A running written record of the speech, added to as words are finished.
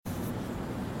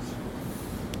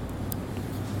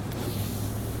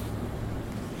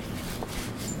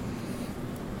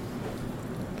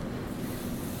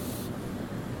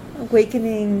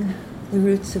awakening the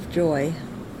roots of joy.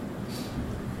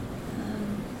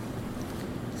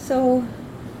 So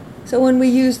when we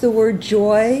use the word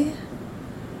joy,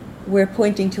 we're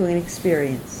pointing to an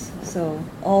experience. So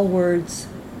all words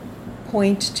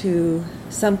point to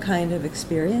some kind of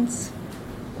experience.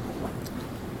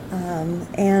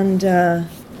 And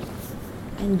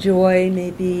joy,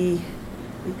 maybe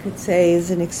we could say,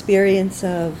 is an experience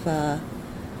of,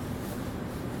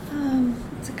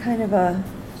 it's a kind of a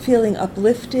feeling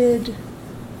uplifted,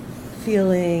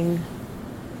 feeling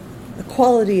a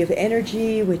quality of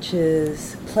energy which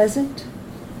is pleasant.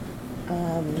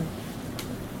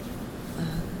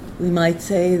 We might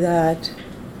say that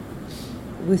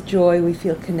with joy we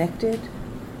feel connected.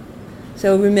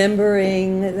 So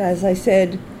remembering, as I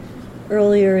said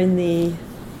earlier in the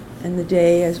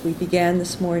day as we began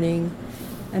this morning,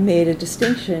 I made a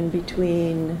distinction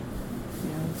between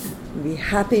maybe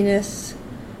happiness,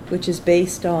 which is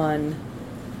based on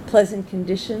pleasant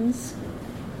conditions,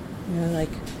 like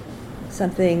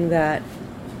something that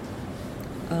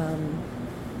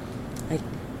like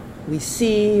we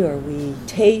see or we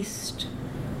taste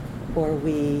or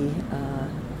we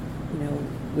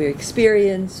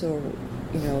experience or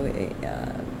we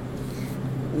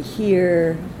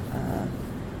hear,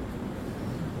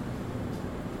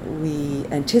 we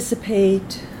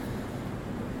anticipate.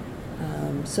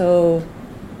 So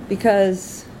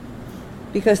because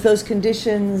those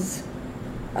conditions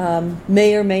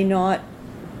may or may not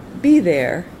be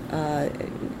there,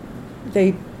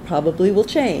 they probably will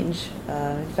change.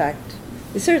 In fact,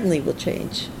 they certainly will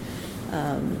change.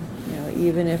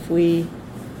 Even if we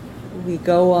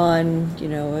go on,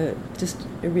 just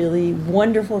a really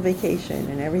wonderful vacation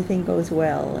and everything goes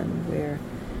well and we're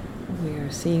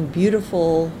seeing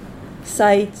beautiful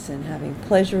sights and having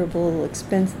pleasurable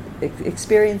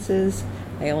experiences.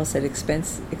 I almost said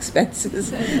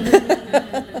expenses.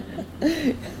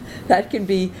 That can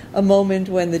be a moment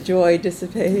when the joy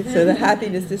dissipates or the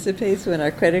happiness dissipates when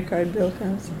our credit card bill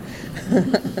comes.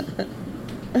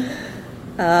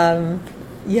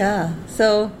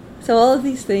 So all of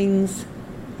these things,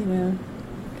 kind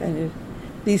of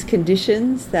these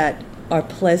conditions that are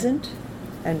pleasant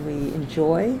and we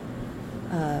enjoy,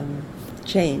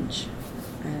 change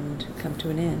and come to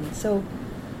an end. So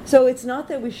it's not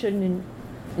that we shouldn't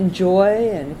enjoy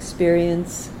and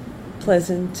experience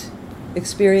pleasant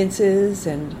experiences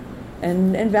and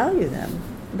value them,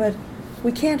 but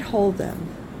we can't hold them.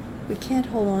 We can't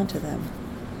hold on to them.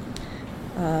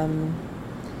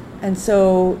 And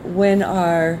so when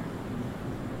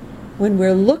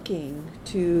we're looking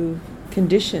to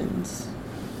conditions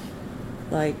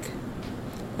like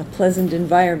a pleasant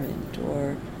environment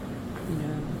or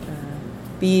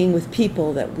being with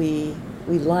people that we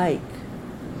like,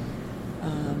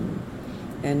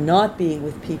 and not being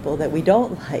with people that we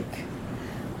don't like,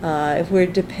 if we're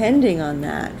depending on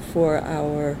that for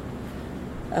our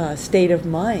state of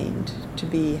mind to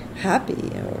be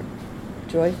happy or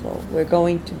joyful, we're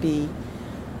going to be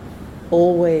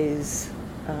always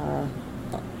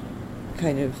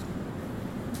kind of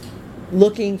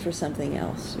looking for something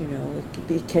else.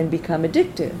 It can become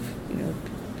addictive.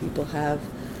 People have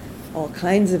all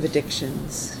kinds of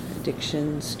addictions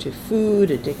to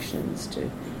food, addictions to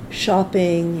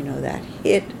shopping, that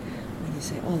hit when you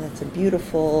say, oh, that's a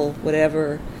beautiful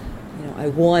whatever, I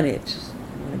want it,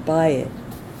 I want to buy it.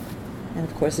 And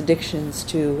of course addictions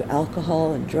to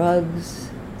alcohol and drugs,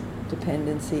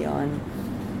 dependency on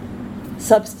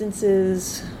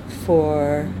substances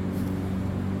for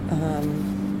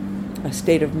a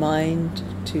state of mind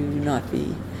to not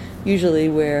be. Usually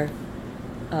when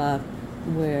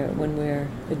we're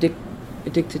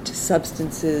addicted to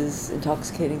substances,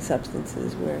 intoxicating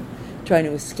substances, we're trying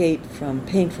to escape from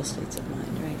painful states of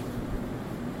mind, right?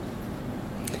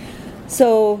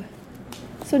 So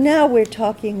now we're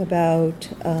talking about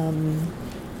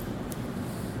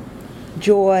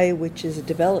joy, which is a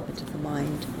development of the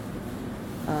mind,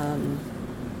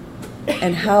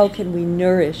 and how can we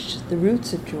nourish the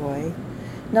roots of joy?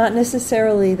 Not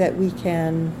necessarily that we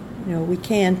can, we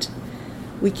can't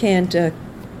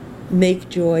make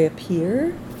joy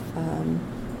appear,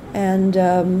 and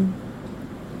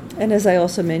as I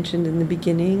also mentioned in the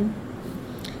beginning,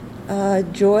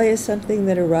 joy is something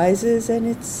that arises, and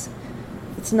it's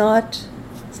not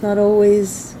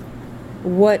always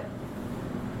what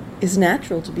is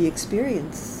natural to be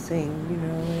experiencing,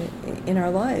 in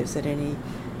our lives at any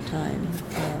time.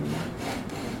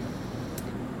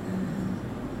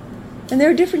 And there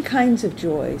are different kinds of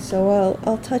joy, so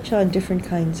I'll touch on different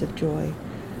kinds of joy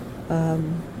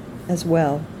as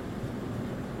well.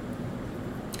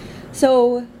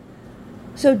 So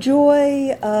So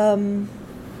joy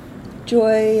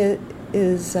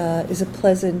is a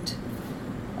pleasant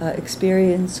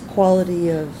experience, quality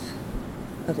of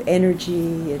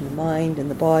energy in the mind and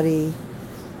the body.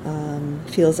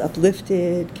 Feels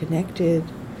uplifted, connected,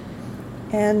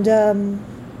 and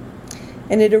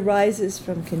it arises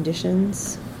from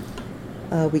conditions.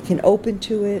 We can open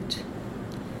to it.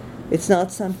 It's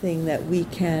not something that we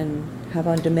can have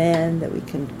on demand, that we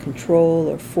can control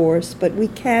or force, but we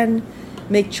can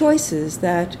make choices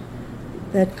that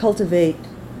cultivate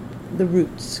the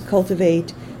roots,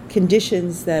 cultivate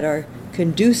conditions that are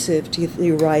conducive to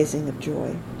the arising of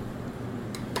joy.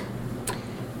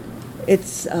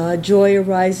 Joy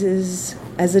arises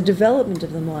as a development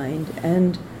of the mind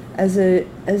and as a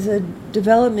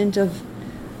development of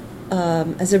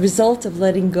as a result of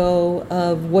letting go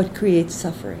of what creates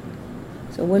suffering.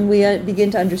 So when we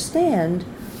begin to understand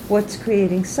what's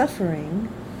creating suffering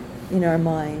in our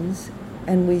minds,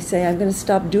 and we say, I'm going to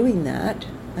stop doing that,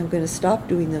 I'm going to stop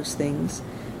doing those things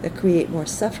that create more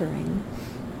suffering,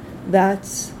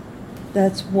 that's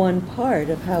one part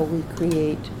of how we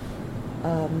create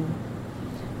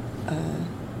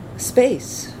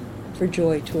space for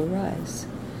joy to arise.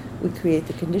 We create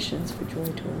the conditions for joy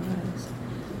to arise.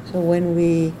 So when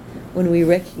we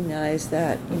recognize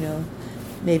that,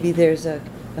 maybe there's a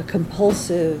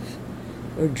compulsive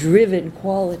or driven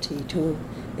quality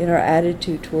in our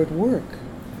attitude toward work,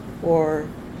 or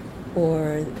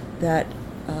that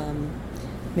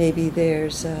maybe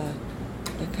there's a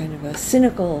kind of a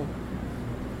cynical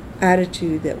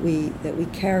attitude that we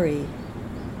carry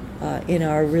in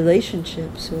our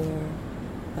relationships,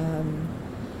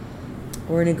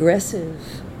 or an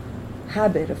aggressive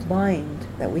habit of mind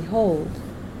that we hold.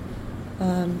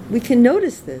 We can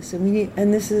notice this,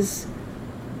 and this is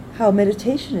how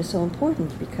meditation is so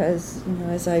important, because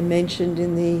as I mentioned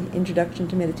in the introduction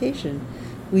to meditation,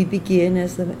 we begin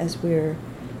as we're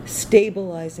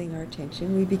stabilizing our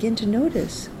attention, we begin to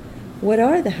notice what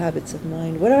are the habits of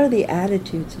mind, what are the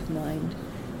attitudes of mind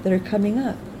that are coming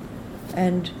up,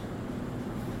 and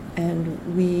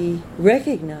we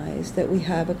recognize that we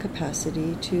have a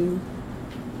capacity to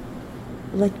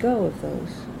let go of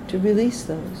those, to release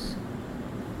those,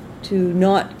 to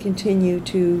not continue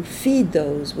to feed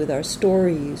those with our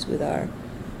stories, with our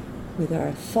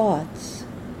thoughts,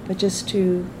 but just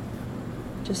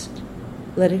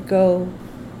let it go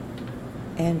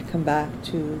and come back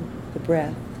to the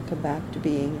breath, come back to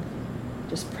being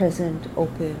just present,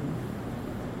 open,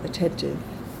 attentive.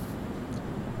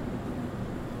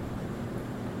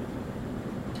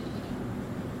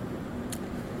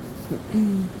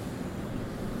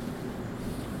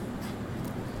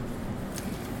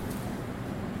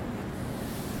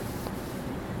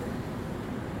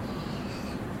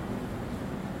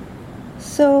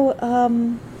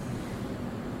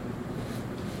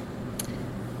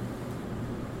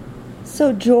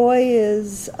 So joy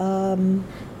is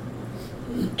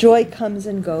joy comes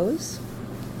and goes.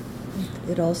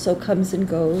 It also comes and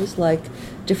goes like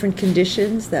different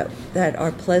conditions that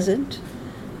are pleasant.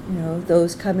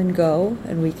 Those come and go,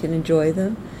 and we can enjoy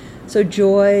them. So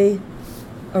joy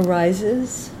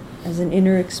arises as an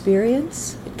inner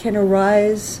experience. It can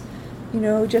arise,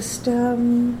 just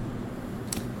for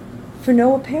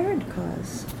no apparent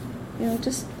cause.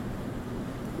 Just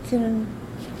we can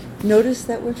notice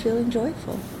that we're feeling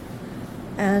joyful,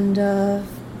 and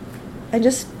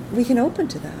just we can open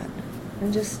to that,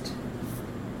 and just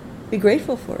be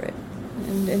grateful for it,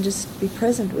 and just be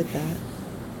present with that.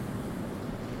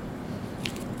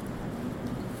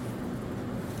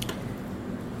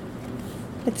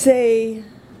 I'd say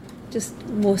just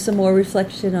some more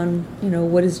reflection on,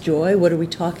 what is joy? What are we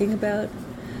talking about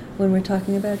when we're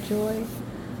talking about joy?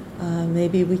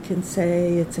 Maybe we can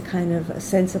say it's a kind of a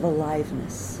sense of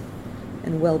aliveness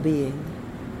and well-being.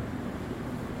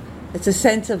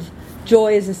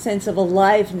 Joy is a sense of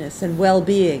aliveness and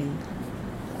well-being.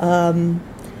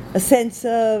 A sense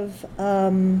of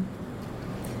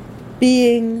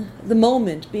being the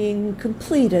moment, being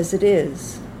complete as it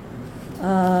is.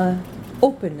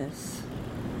 Openness.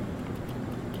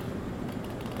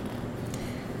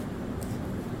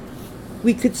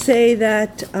 We could say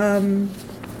that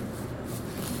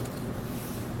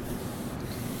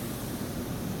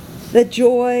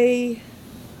joy,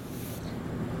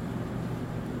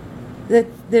 that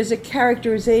there's a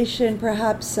characterization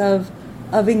perhaps of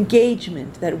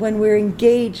engagement, that when we're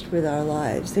engaged with our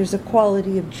lives, there's a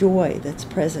quality of joy that's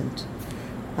present.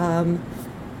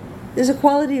 There's a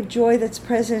quality of joy that's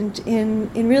present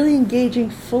in really engaging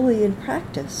fully in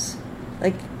practice,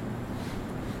 like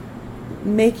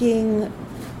making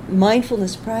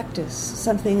mindfulness practice,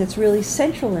 something that's really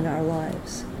central in our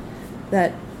lives,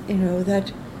 that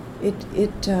it's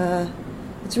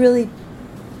really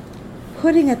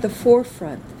putting at the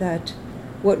forefront that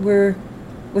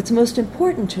what's most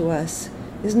important to us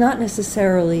is not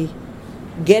necessarily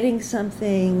getting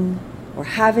something or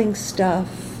having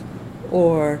stuff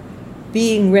or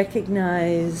being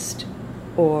recognized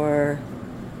or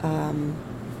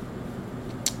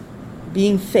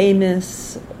being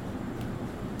famous,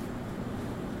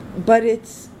 but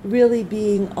it's really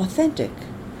being authentic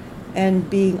and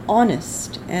being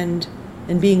honest and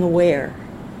being aware.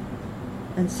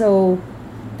 And so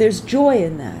there's joy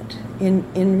in that,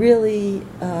 in really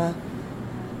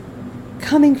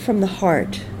coming from the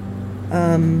heart.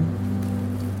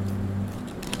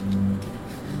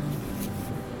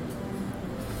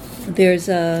 There's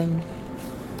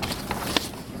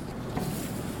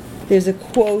a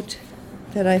quote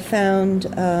that I found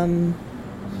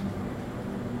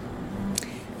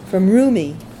from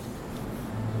Rumi.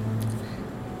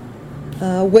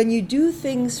 When you do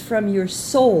things from your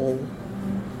soul,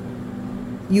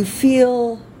 you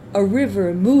feel a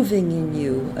river moving in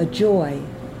you, a joy.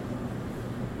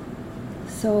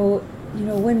 So,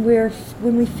 when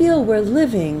we feel we're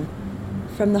living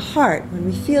from the heart, when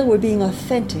we feel we're being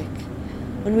authentic,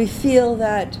 when we feel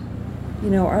that,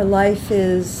 our life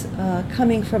is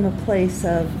coming from a place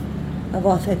of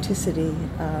authenticity,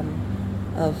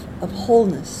 of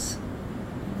wholeness,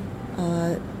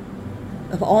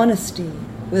 of honesty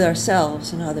with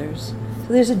ourselves and others.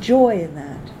 So there's a joy in that.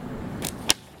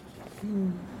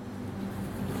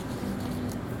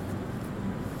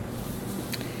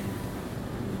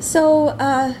 So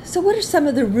what are some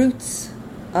of the roots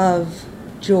of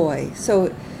joy?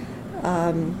 So,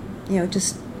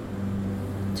 just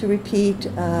to repeat,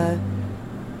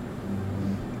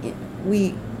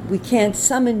 we can't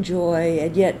summon joy,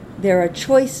 and yet there are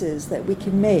choices that we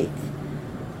can make,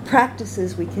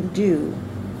 practices we can do,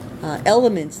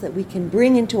 elements that we can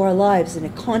bring into our lives in a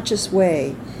conscious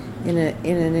way, in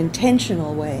an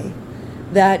intentional way,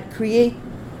 that create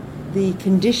the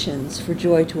conditions for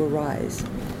joy to arise,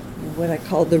 what I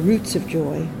call the roots of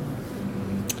joy.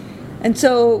 And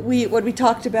so what we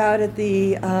talked about at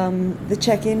the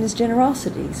check-in is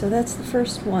generosity. So that's the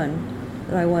first one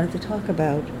that I wanted to talk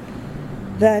about.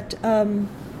 That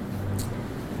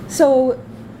so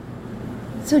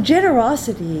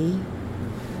generosity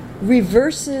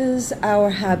reverses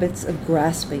our habits of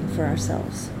grasping for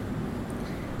ourselves.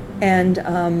 And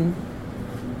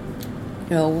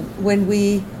when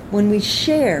we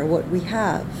share what we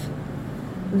have,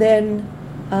 then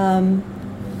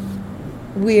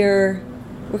we're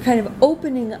kind of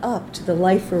opening up to the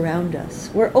life around us.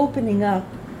 We're opening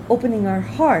our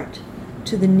heart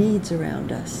to the needs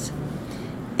around us,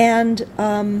 and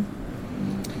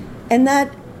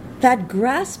that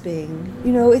grasping,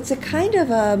 it's a kind of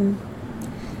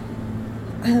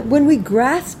when we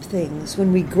grasp things,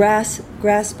 when we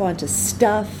grasp onto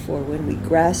stuff, or when we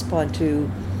grasp onto,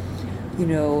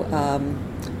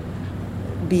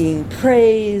 being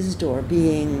praised or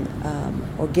being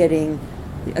or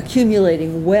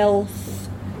accumulating wealth,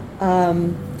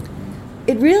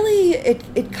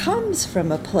 it comes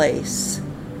from a place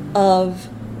of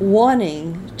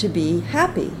wanting to be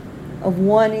happy, of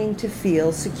wanting to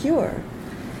feel secure.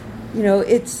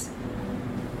 It's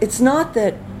not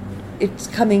that it's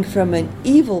coming from an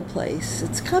evil place.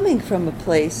 It's coming from a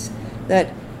place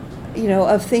that,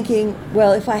 of thinking,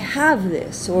 well, if I have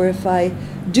this, or if I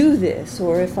do this,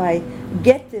 or if I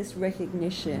get this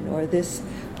recognition or this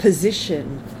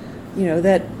position,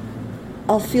 that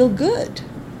I'll feel good.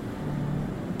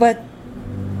 But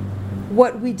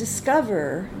what we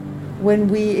discover when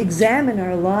we examine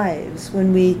our lives,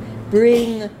 when we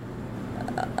bring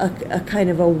a kind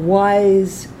of a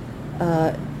wise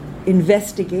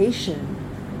investigation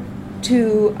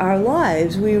to our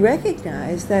lives, we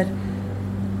recognize that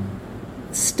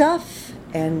stuff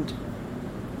and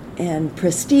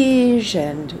prestige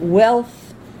and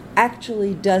wealth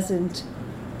actually doesn't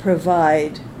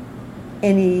provide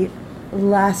any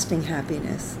lasting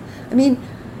happiness. I mean,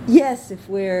 yes, if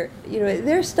we're,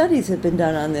 there are studies have been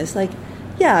done on this,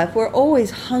 if we're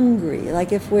always hungry,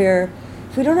 if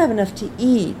we don't have enough to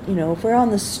eat, if we're on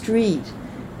the street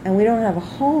and we don't have a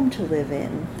home to live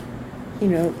in,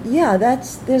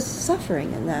 there's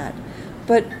suffering in that.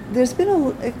 But there's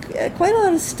been quite a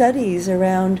lot of studies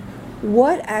around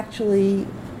what actually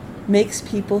makes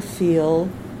people feel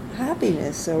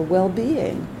happiness or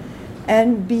well-being.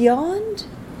 And beyond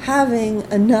having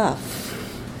enough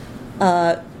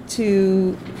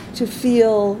to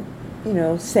feel,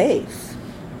 safe,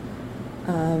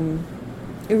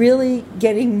 really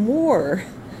getting more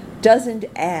doesn't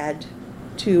add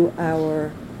to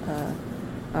our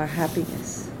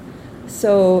happiness.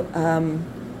 So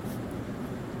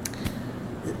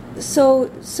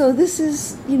this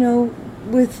is,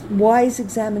 with wise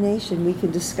examination, we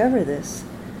can discover this.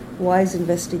 Wise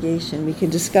investigation, we can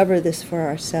discover this for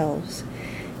ourselves.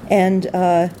 And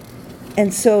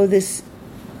so this,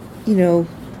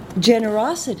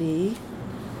 generosity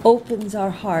opens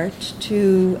our heart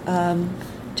to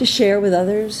share with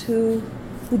others who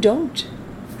don't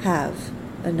have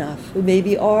enough, who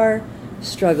maybe are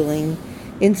struggling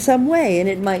in some way. And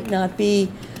it might not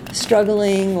be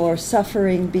struggling or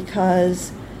suffering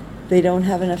because they don't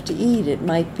have enough to eat. It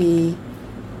might be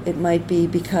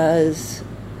because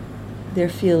they're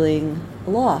feeling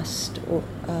lost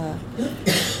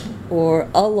or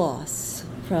a loss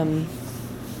from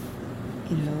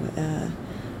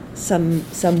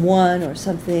someone or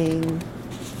something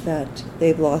that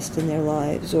they've lost in their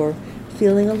lives, or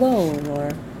feeling alone,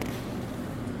 or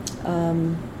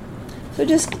so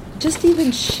just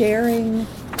even sharing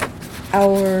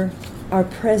our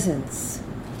presence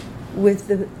with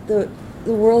the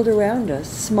world around us,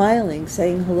 smiling,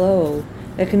 saying hello,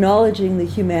 acknowledging the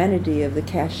humanity of the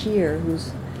cashier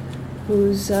who's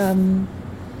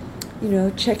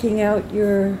checking out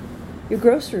your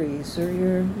groceries, or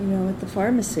your at the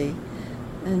pharmacy,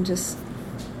 and just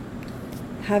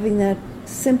having that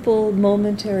simple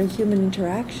momentary human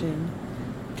interaction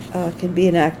can be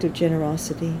an act of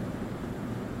generosity.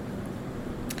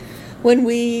 When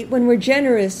we're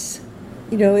generous,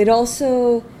 it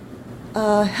also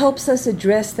helps us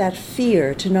address that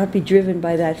fear, to not be driven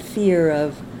by that fear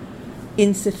of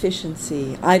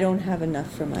insufficiency. I don't have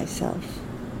enough for myself.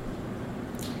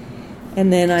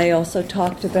 And then I also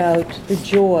talked about the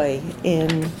joy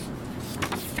in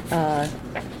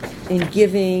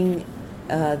giving,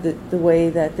 the way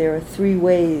that there are 3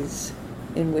 ways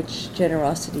in which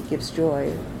generosity gives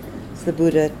joy. As the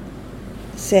Buddha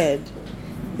said,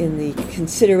 in the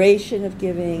consideration of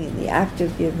giving, in the act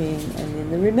of giving, and in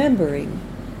the remembering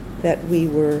that we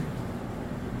were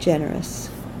generous.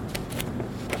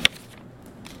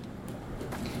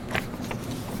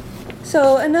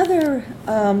 So another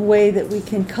way that we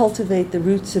can cultivate the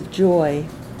roots of joy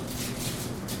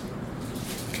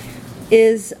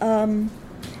is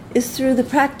through the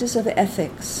practice of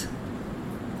ethics.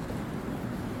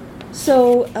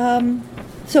 So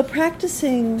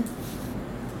practicing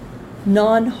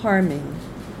non-harming,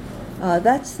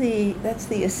 that's the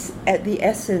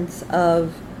essence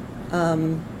of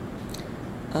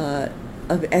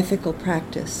ethical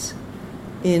practice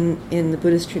in the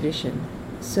Buddhist tradition.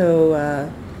 So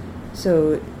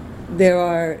there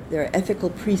are ethical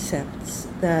precepts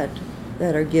that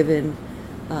are given,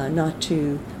 not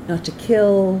to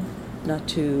kill, not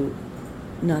to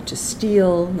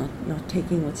steal, not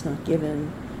taking what's not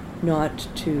given, not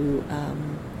to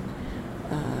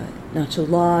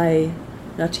lie,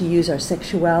 not to use our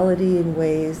sexuality in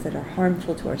ways that are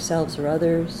harmful to ourselves or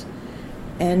others,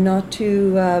 and not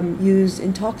to use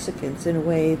intoxicants in a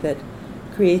way that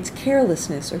creates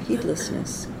carelessness or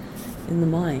heedlessness in the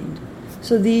mind.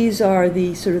 So these are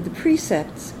the sort of the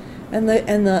precepts, and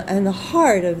the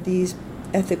heart of these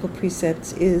ethical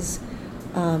precepts is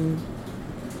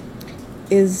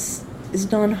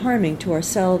non-harming to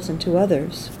ourselves and to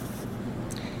others.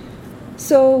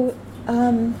 So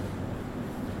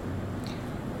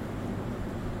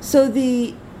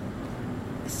the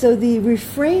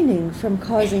refraining from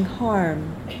causing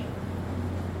harm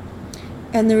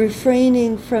and the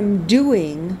refraining from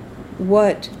doing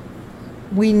what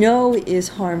we know is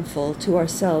harmful to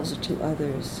ourselves or to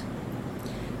others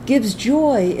gives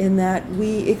joy, in that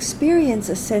we experience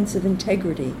a sense of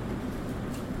integrity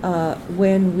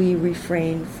when we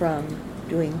refrain from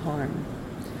doing harm.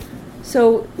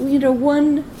 So,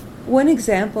 one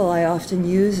example I often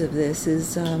use of this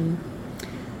is,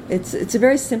 it's a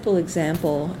very simple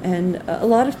example, and a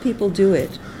lot of people do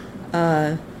it.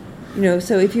 So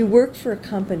if you work for a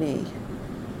company,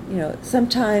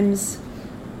 sometimes,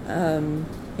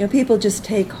 people just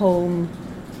take home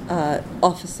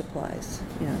office supplies.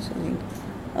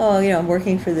 I'm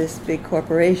working for this big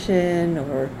corporation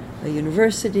or a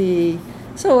university,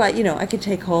 so I could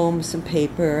take home some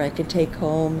paper, I could take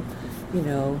home,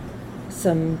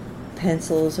 some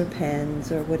pencils or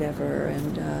pens or whatever,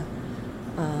 and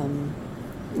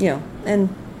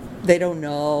and they don't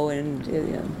know, and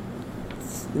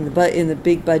it's in the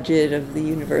big budget of the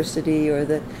university or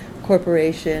the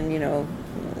corporation,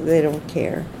 they don't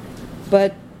care,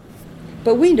 but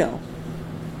we know,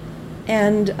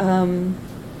 and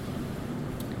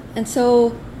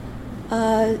so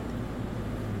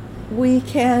we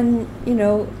can,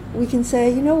 we can say,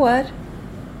 you know what,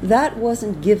 that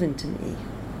wasn't given to me.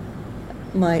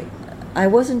 I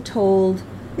wasn't told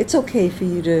it's okay for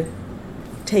you to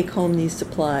take home these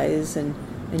supplies and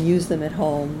use them at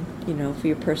home, for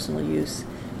your personal use.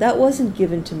 That wasn't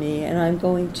given to me, and I'm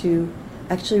going to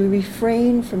actually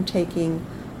refrain from taking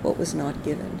what was not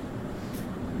given.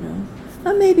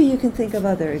 Now maybe you can think of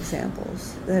other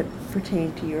examples that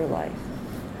pertain to your life.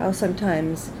 How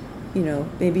sometimes,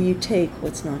 maybe you take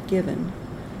what's not given.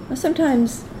 Or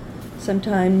sometimes, we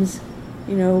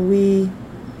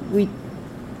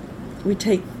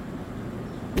take.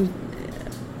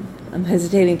 I'm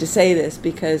hesitating to say this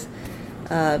because,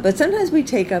 but sometimes we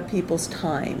take up people's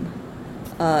time.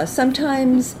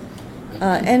 Sometimes,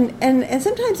 and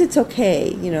sometimes it's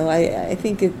okay. I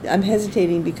think I'm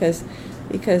hesitating because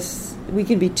we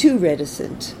can be too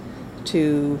reticent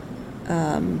to,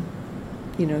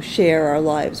 share our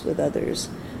lives with others.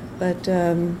 But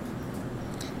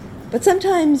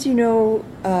sometimes,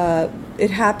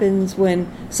 it happens when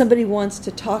somebody wants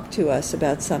to talk to us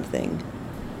about something,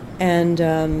 and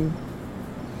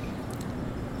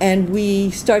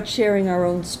we start sharing our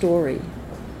own story,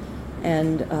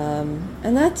 and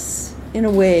that's, in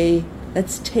a way,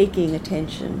 that's taking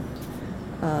attention.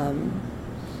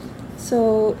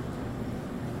 So,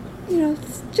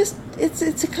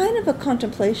 it's a kind of a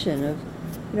contemplation of,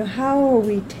 how are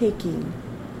we taking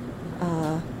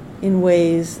in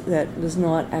ways that was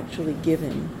not actually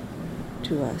given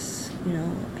to us,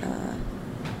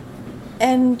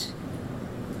 and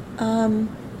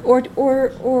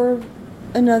or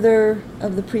another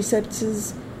of the precepts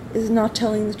is not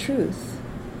telling the truth.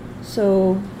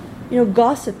 So,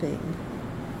 gossiping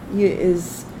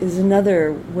is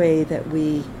another way that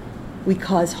we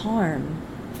cause harm,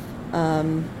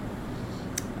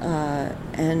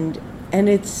 and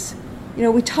it's,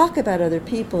 we talk about other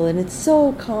people, and it's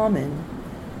so common.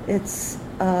 It's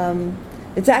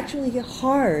actually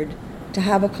hard to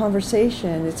have a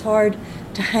conversation. It's hard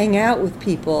to hang out with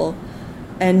people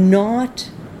and not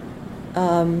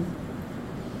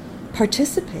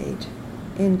participate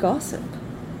in gossip,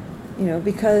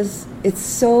 because it's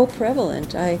so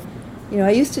prevalent. I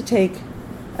used to take,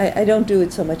 I don't do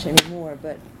it so much anymore,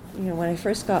 but, when I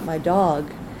first got my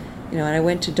dog, and I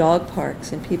went to dog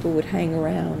parks, and people would hang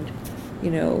around,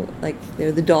 like there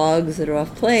are the dogs that are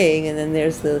off playing, and then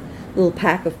there's the little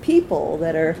pack of people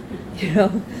that are,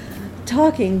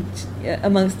 talking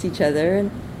amongst each other,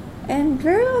 and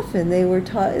very often they were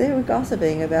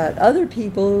gossiping about other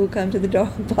people who come to the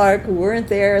dog park who weren't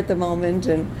there at the moment,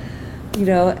 and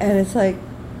and it's like,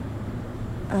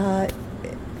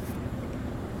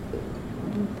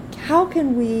 how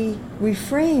can we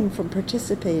refrain from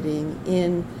participating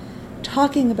in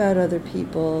talking about other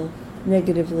people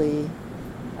negatively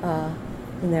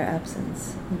in their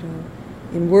absence,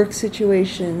 in work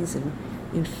situations, and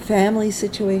in family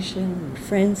situation, in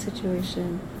friend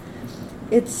situation.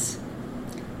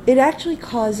 It actually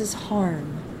causes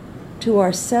harm to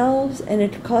ourselves, and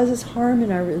it causes harm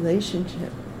in our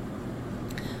relationship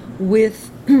with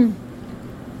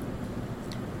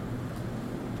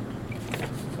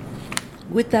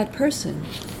with that person,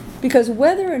 because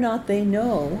whether or not they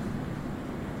know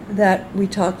that we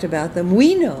talked about them,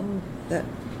 we know that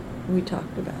we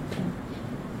talked about them.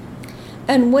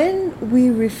 And when we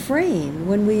refrain,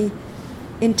 when we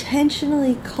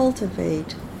intentionally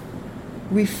cultivate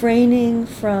refraining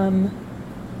from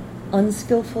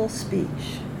unskillful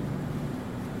speech,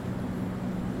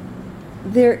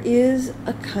 there is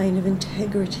a kind of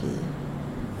integrity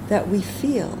that we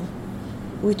feel,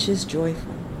 which is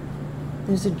joyful.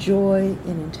 There's a joy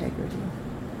in integrity.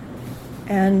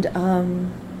 And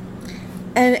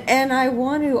I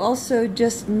want to also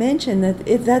just mention that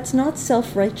that's not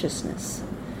self-righteousness,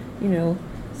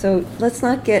 So let's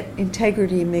not get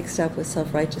integrity mixed up with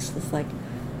self-righteousness. Like,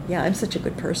 yeah, I'm such a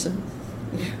good person.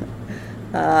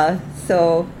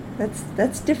 So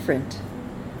that's different.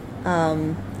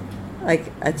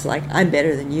 Like, it's like I'm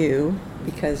better than you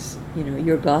because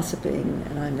you're gossiping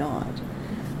and I'm not.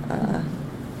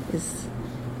 It's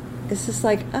just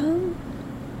like, I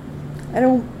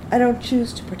don't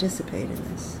choose to participate in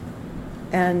this,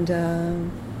 and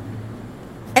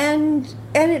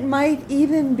it might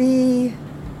even be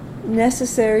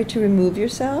necessary to remove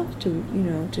yourself, to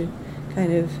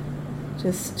kind of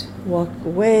just walk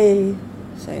away,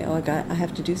 say, oh, I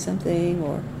have to do something,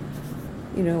 or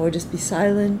or just be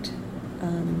silent,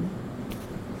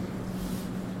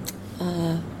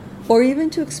 or even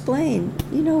to explain,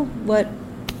 what.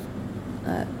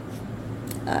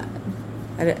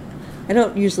 I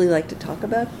don't usually like to talk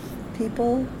about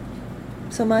people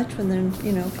so much when they're,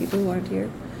 people who aren't here.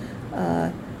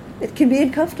 It can be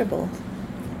uncomfortable,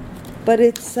 but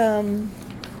it's, I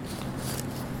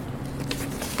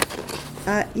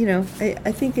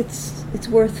think it's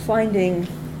worth finding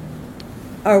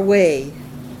our way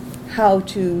how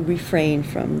to refrain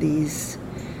from these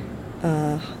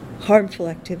harmful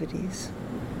activities.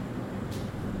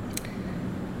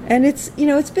 And it's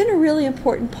been a really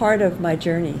important part of my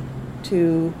journey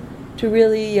to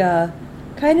really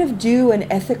kind of do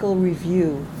an ethical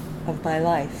review of my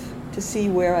life, to see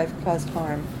where I've caused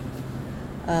harm.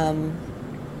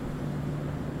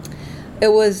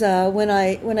 It was when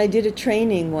I did a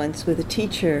training once with a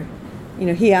teacher.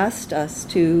 He asked us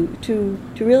to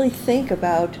really think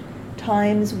about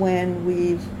times when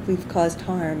we've caused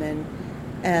harm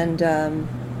and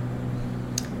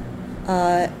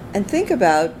think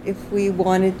about if we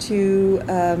wanted to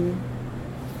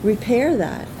repair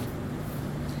that.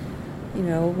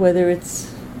 Whether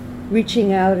it's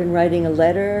reaching out and writing a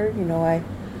letter.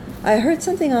 I heard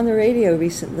something on the radio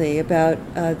recently about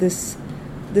this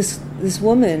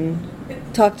woman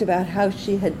talked about how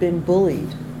she had been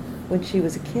bullied when she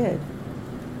was a kid,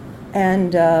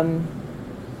 and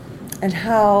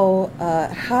how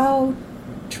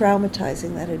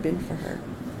traumatizing that had been for her,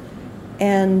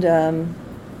 and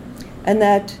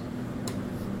that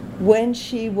when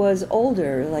she was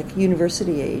older, like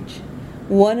university age,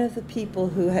 one of the people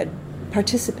who had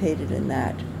participated in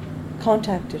that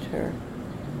contacted her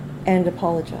and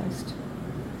apologized,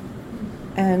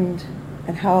 and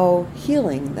how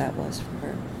healing that was for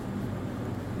her.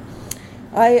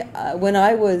 When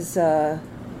I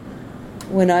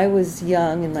was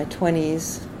young, in my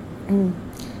 20s,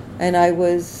 and I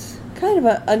was kind of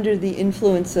under the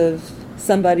influence of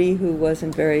somebody who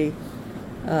wasn't very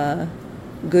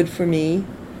good for me,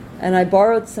 and I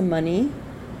borrowed some money.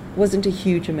 Wasn't a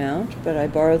huge amount, but I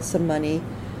borrowed some money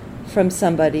from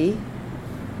somebody,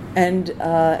 and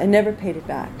never paid it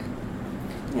back.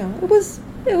 It was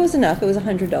enough. It was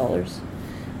 $100,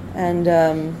 and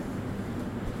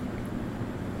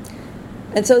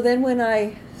so then when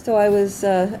I was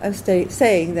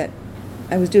saying that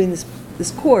I was doing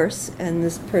this course, and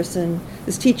this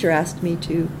teacher asked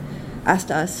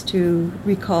us to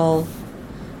recall,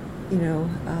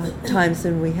 times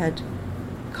when we had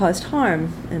caused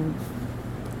harm and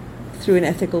through an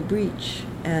ethical breach,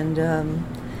 and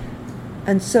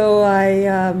so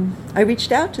I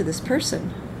reached out to this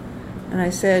person, and I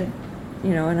said,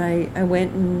 and I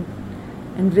went and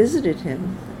visited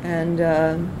him,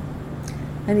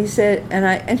 and he said,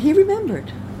 and he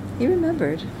remembered,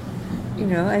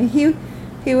 and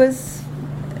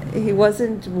he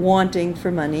wasn't wanting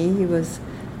for money,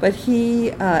 but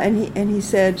he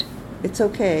said, it's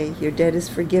okay, your debt is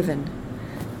forgiven.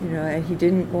 And he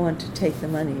didn't want to take the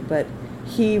money, but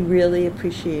he really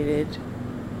appreciated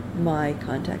my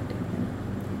contacting him.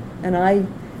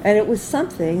 And it was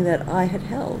something that I had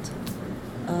held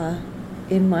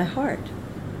in my heart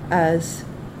as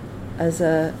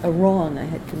a wrong I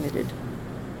had committed.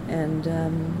 And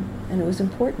it was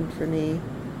important for me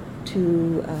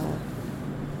to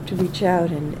reach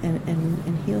out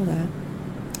and heal that.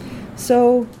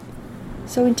 So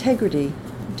integrity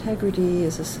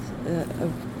is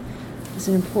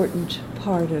an important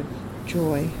part of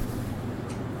joy.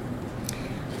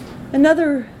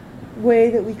 Another way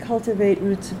that we cultivate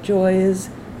roots of joy is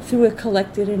through a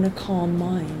collected and a calm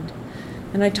mind.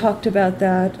 And I talked about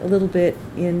that a little bit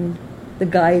in the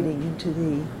guiding into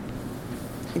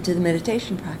the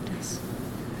meditation practice.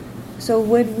 So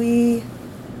when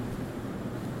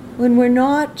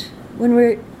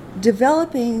we're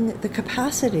developing the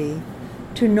capacity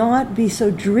to not be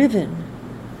so driven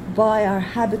by our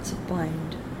habits of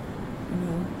mind,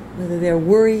 whether they're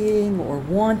worrying or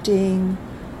wanting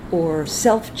or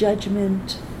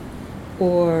self-judgment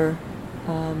or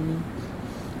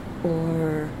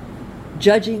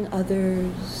judging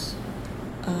others,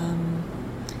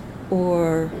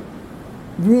 or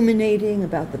ruminating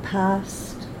about the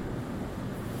past,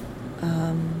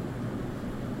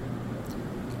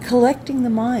 collecting the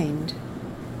mind.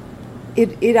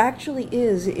 It actually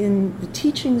is in the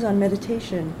teachings on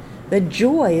meditation that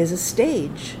joy is a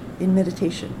stage in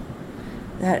meditation.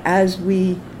 That as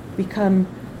we come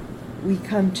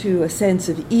to a sense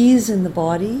of ease in the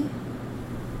body,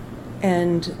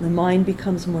 and the mind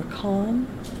becomes more calm,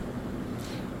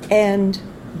 and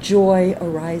joy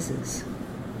arises.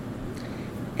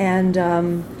 And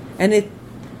it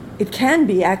can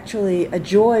be actually a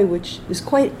joy which is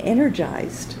quite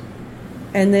energized.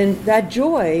 And then that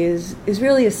joy is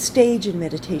really a stage in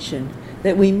meditation,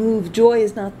 that we move. Joy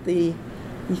is not the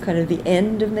kind of the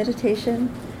end of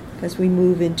meditation, because we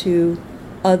move into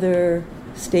other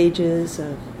stages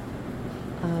of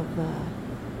of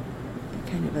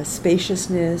kind of a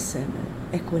spaciousness and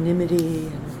equanimity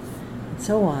and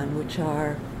so on, which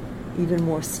are even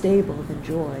more stable than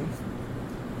joy.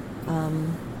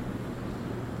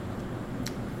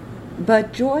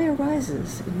 But joy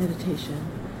arises in meditation.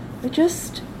 But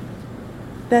just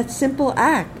that simple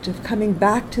act of coming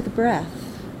back to the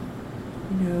breath,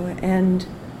 and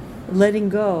letting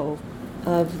go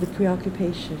of the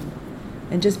preoccupation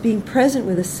and just being present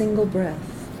with a single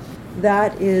breath.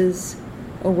 That is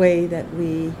a way that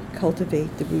we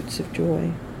cultivate the roots of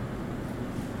joy.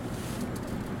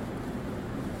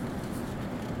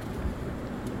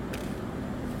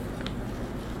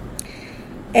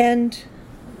 And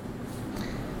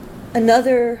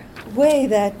another way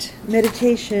that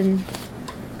meditation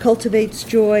cultivates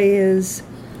joy is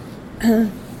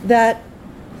that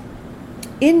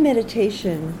in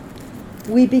meditation,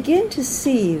 we begin to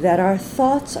see that our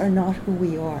thoughts are not who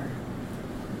we are.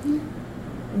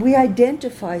 We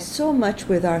identify so much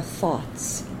with our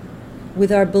thoughts,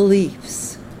 with our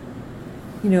beliefs.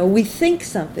 We think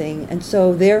something, and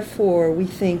so therefore we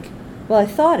think, well, I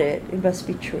thought it must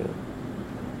be true.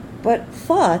 But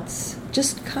thoughts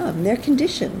just come. They're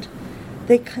conditioned.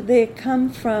 They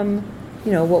come from,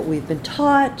 what we've been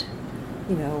taught,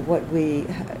 what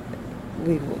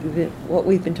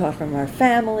we've been taught from our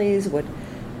families, what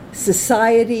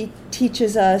society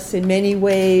teaches us in many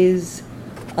ways,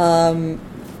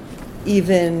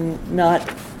 even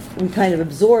not, we kind of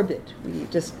absorb it. We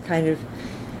just kind of,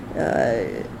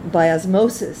 by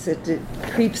osmosis, it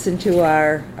creeps into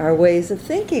our ways of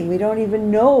thinking. We don't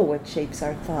even know what shapes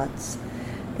our thoughts.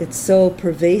 It's so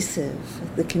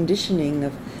pervasive. The conditioning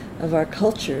of our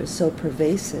culture is so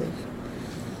pervasive.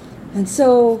 And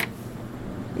so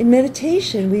in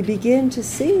meditation, we begin to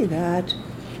see that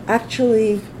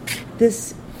actually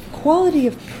this quality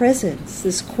of presence,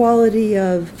 this quality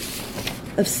of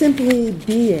simply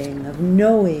being, of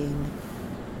knowing,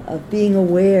 of being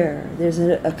aware, there's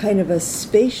a kind of a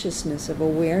spaciousness of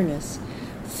awareness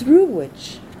through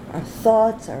which our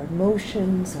thoughts, our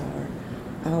emotions,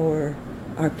 our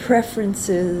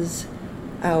preferences,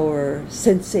 our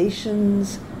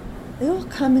sensations, they all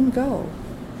come and go.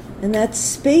 And that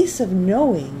space of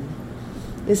knowing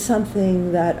is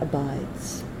something that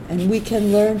abides. And we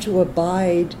can learn to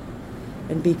abide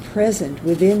and be present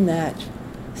within that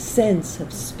sense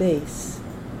of space,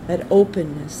 that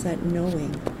openness, that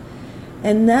knowing.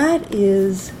 And that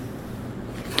is,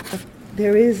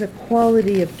 there is a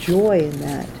quality of joy in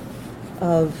that,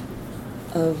 of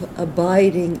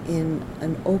abiding in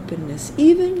an openness,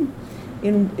 even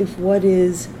if what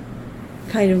is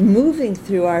kind of moving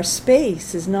through our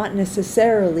space is not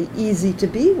necessarily easy to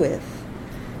be with.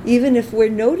 Even if we're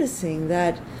noticing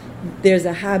that there's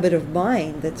a habit of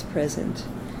mind that's present,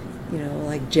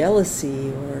 like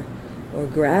jealousy or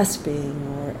grasping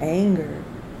or anger,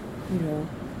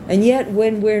 And yet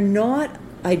when we're not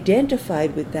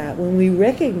identified with that, when we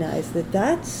recognize that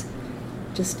that's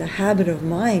just a habit of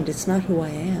mind, it's not who I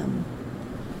am,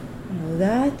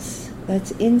 that's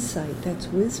insight, that's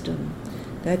wisdom.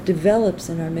 That develops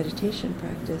in our meditation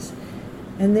practice.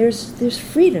 And there's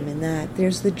freedom in that.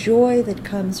 There's the joy that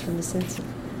comes from a sense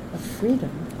of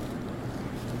freedom.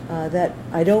 That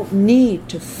I don't need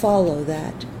to follow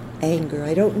that anger.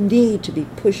 I don't need to be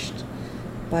pushed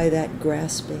by that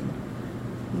grasping.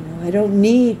 I don't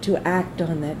need to act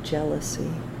on that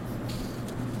jealousy.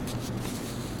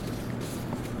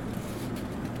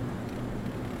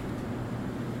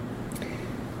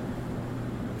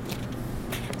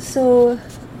 So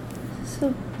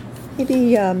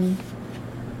maybe I'd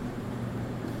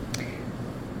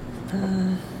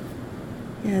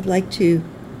like to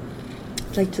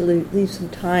leave some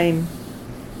time.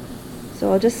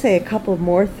 So I'll just say a couple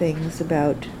more things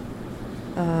about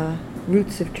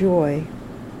roots of joy.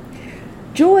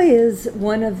 Joy is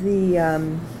one of the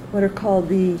what are called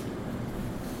the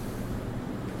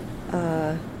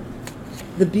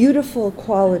beautiful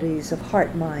qualities of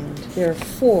heart-mind. There are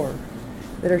 4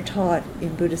 that are taught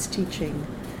in Buddhist teaching.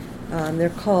 They're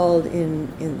called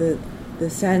in the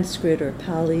Sanskrit or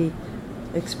Pali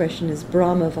expression is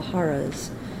Brahma Viharas,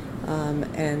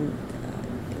 and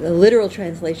the literal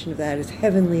translation of that is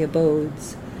heavenly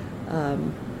abodes, or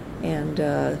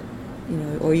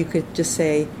you could just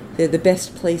say they're the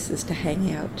best places to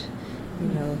hang out.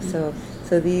 So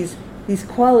these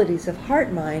qualities of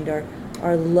heart-mind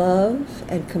are love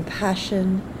and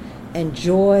compassion and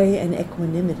joy and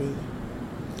equanimity.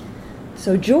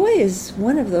 So joy is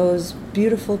one of those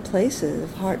beautiful places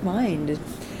of heart-mind.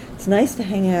 It's nice to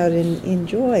hang out in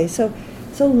joy. So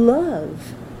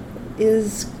love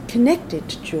is connected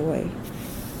to joy.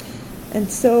 And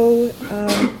so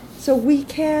So we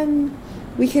can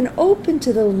open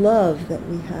to the love that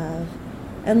we have,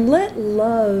 and let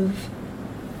love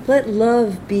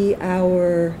be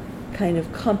our kind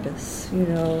of compass,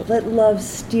 let love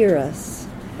steer us.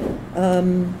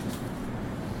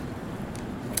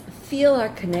 Feel our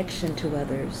connection to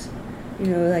others,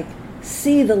 like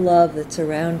see the love that's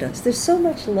around us. There's so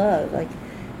much love, like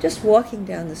just walking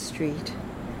down the street,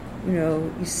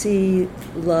 you see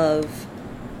love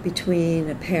between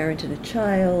a parent and a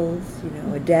child,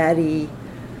 a daddy.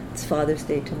 It's Father's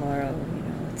Day tomorrow,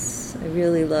 I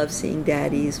really love seeing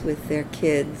daddies with their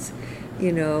kids,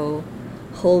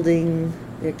 holding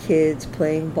their kids,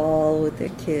 playing ball with their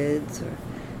kids, or,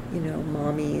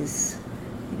 mommies,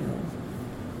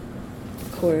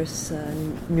 of course,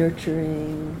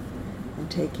 nurturing and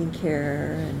taking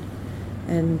care,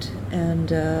 and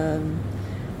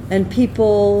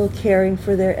people caring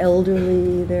for their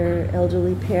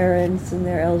elderly parents and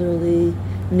their elderly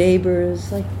neighbors.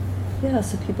 So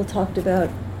people talked about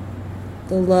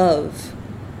the love,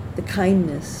 the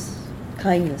kindness,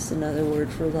 another word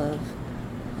for love,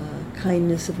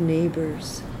 kindness of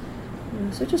neighbors.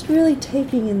 So just really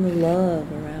taking in the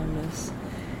love around us.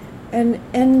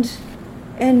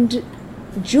 And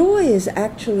joy is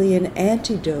actually an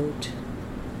antidote.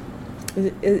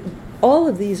 All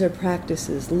of these are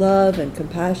practices, love and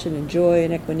compassion and joy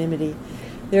and equanimity.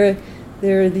 There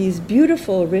are these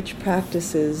beautiful, rich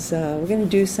practices. We're going to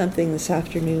do something this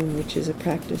afternoon, which is a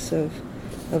practice of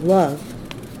love.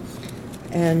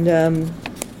 And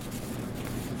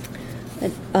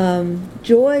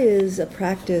joy is a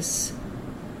practice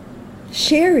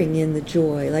sharing in the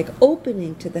joy, like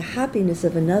opening to the happiness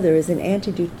of another is an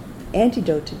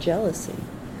antidote to jealousy.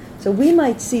 So we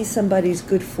might see somebody's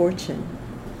good fortune,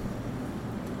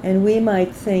 and we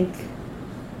might think,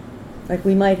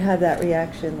 we might have that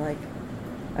reaction,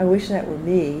 I wish that were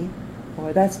me,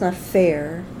 or that's not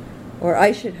fair, or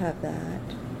I should have that,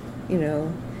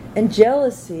 And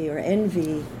jealousy or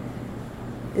envy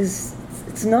it's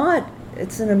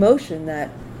an emotion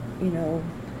that,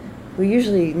 we're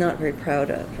usually not very proud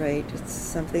of, right? It's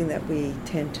something that we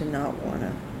tend to not want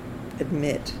to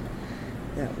admit,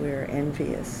 that we're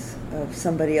envious of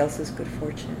somebody else's good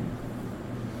fortune.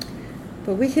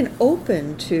 But we can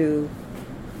open to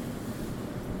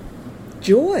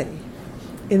joy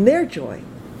in their joy.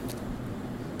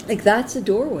 That's a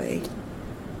doorway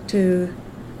to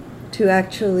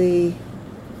actually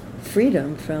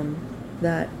freedom from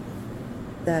that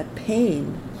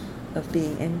pain of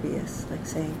being envious,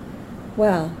 saying,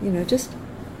 wow,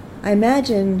 I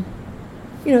imagine,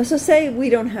 so say we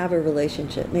don't have a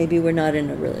relationship, maybe we're not in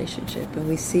a relationship, and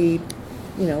we see,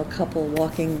 a couple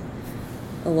walking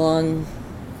along,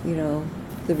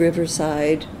 the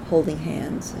riverside holding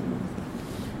hands, and we think,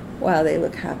 wow, they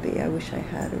look happy, I wish I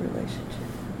had a relationship.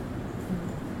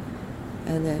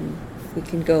 And then we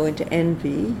can go into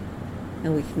envy,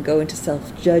 and we can go into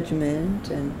self-judgment,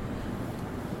 and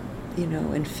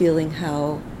and feeling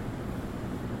how,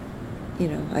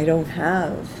 I don't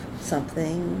have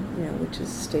something, which is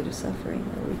a state of suffering.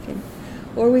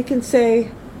 Or we can say,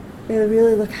 they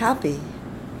really look happy,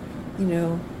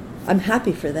 I'm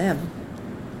happy for them.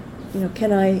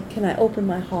 Can I open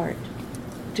my heart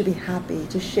to be happy,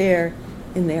 to share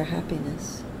in their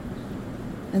happiness?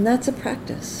 And that's a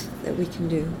practice that we can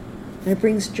do. And it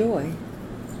brings joy,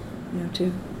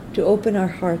 to open our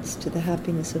hearts to the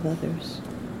happiness of others.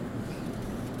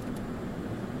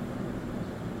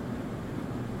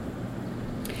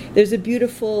 There's a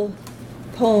beautiful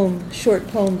poem, short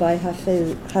poem by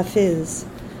Hafiz,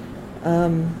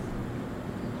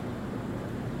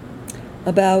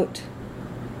 about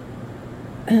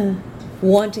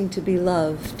wanting to be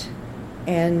loved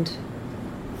and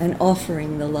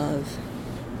offering the love,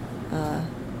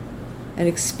 and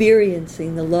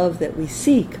experiencing the love that we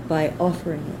seek by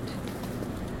offering it.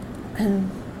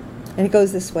 And it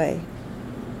goes this way.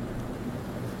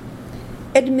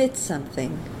 Admit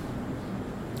something.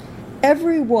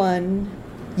 Everyone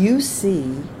you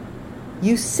see,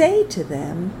 you say to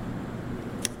them,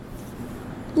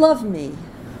 love me.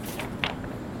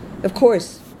 Of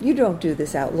course, you don't do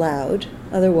this out loud,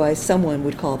 otherwise someone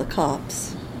would call the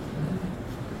cops.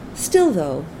 Still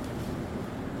though,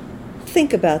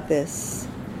 think about this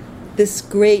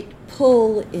great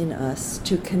pull in us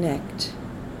to connect.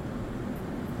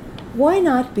 Why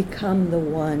not become the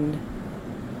one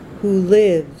who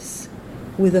lives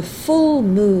with a full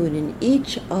moon in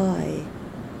each eye,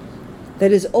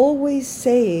 that is always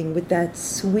saying with that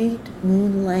sweet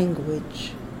moon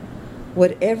language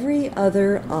what every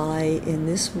other eye in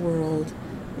this world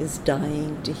is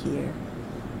dying to hear?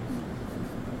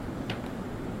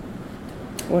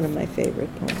 one of my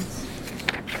favorite poems.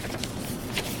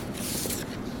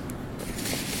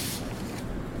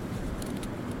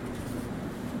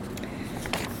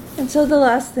 And so the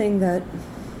last thing that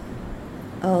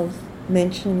I'll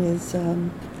mention is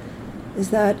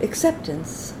that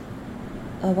acceptance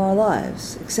of our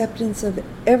lives, acceptance of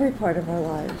every part of our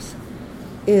lives,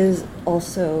 is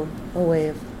also a way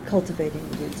of cultivating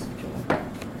the roots of joy.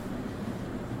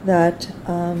 That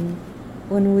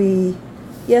when we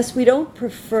don't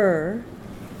prefer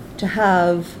to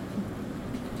have,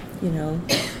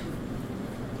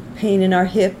 pain in our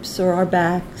hips or our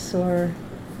backs, or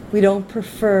we don't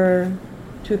prefer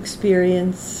to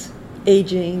experience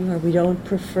aging, or we don't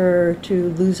prefer to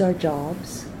lose our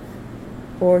jobs,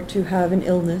 or to have an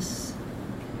illness.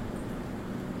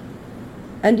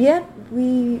 And yet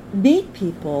we meet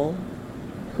people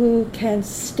who can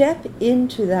step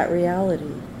into that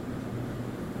reality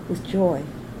with joy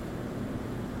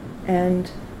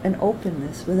and an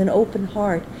openness, with an open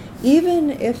heart, even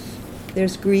if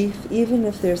there's grief, even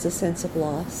if there's a sense of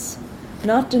loss,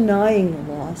 not denying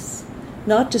the loss,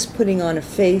 not just putting on a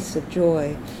face of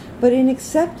joy, but in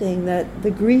accepting that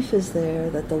the grief is there,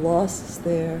 that the loss is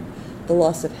there, the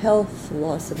loss of health, the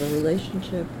loss of a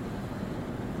relationship.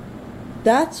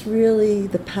 That's really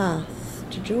the path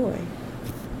to joy.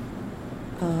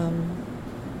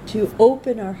 To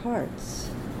open our hearts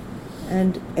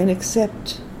and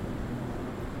accept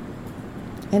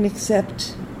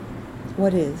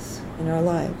what is in our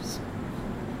lives.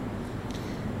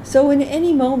 So in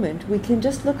any moment we can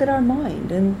just look at our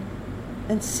mind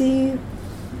and see,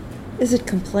 is it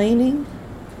complaining?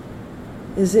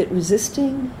 Is it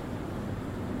resisting?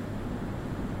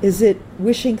 Is it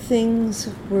wishing things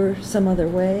were some other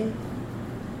way?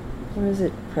 Or is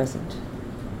it present?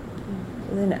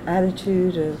 With an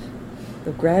attitude of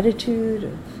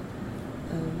gratitude,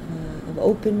 of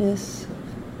openness, of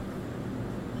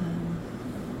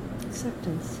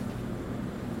acceptance.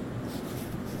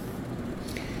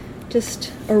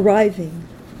 Just arriving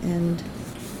and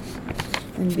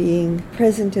being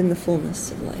present in the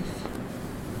fullness of life.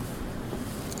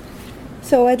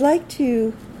 So I'd like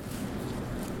to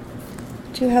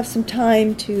have some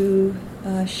time to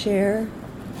share,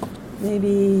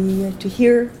 maybe to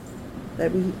hear,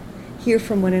 that we hear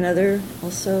from one another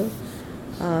also.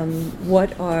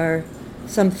 What are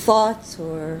some thoughts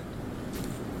or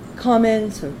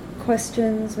comments or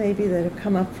questions maybe that have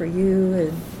come up for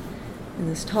you in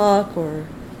this talk or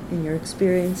in your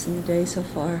experience in the day so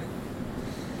far?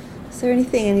 Is there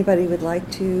anything anybody would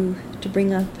like to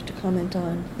bring up, to comment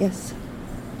on? Yes?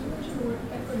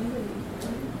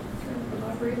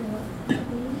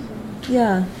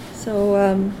 Yeah,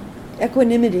 so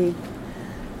equanimity.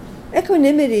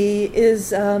 Equanimity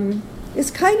is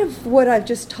kind of what I've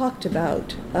just talked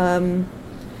about.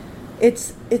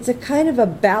 It's a kind of a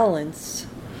balance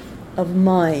of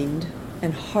mind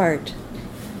and heart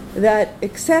that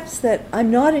accepts that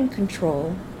I'm not in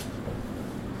control.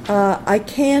 I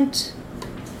can't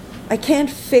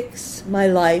fix my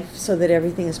life so that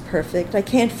everything is perfect. I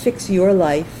can't fix your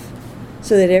life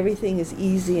so that everything is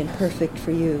easy and perfect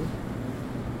for you.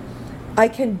 I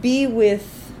can be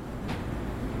with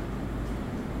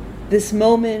this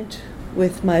moment,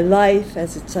 with my life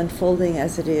as it's unfolding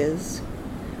as it is.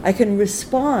 I can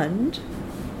respond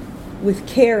with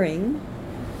caring,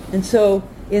 and so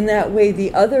in that way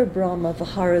the other Brahma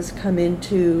Viharas come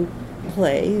into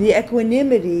play. The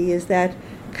equanimity is that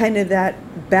kind of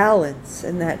that balance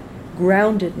and that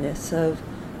groundedness of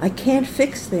I can't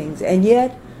fix things, and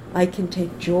yet I can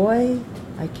take joy,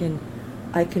 I can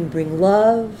bring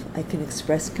love, I can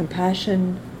express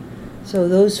compassion. So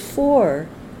those four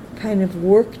kind of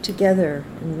work together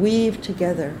and weave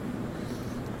together.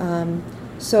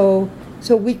 So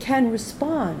we can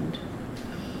respond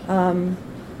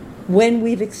when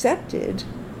we've accepted,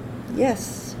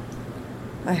 yes,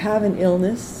 I have an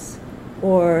illness,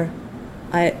 or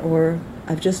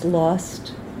I've just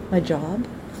lost my job,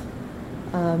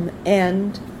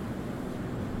 and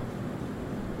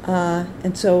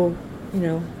so,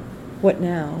 what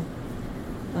now?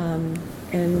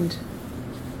 And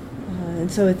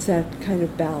so it's that kind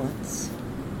of balance.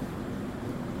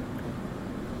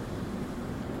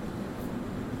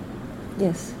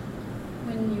 Yes?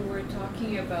 When you were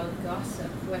talking about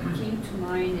gossip, what came to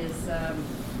mind is that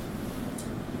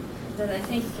I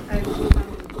think I'm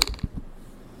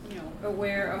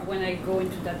aware of when I go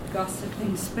into that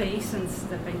gossiping space and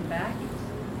stepping back.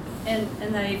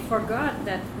 And I forgot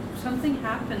that something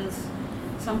happens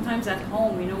sometimes at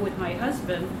home, with my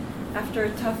husband after a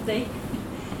tough day.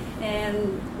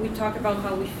 And we talk about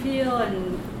how we feel,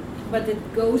 but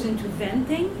it goes into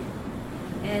venting.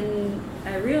 And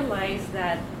I realized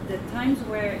that the times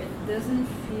where it doesn't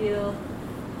feel,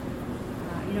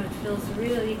 it feels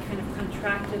really kind of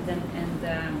contracted and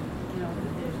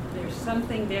there's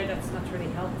something there that's not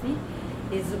really healthy,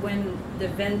 is when the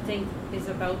venting is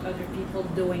about other people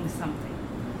doing something.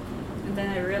 And then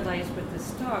I realized with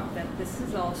this talk that this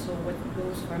is also what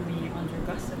goes for me under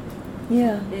gossiping.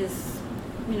 Yeah. Is,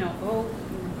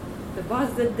 the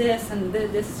boss did this and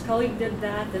this colleague did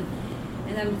that,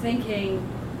 and I'm thinking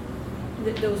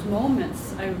that those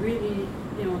moments, I really,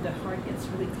 the heart gets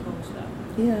really closed up.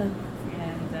 Yeah.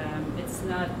 And it's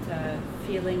not a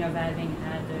feeling of having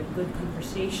had a good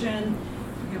conversation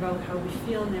about how we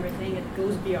feel and everything. It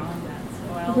goes beyond that.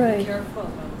 So I'll be careful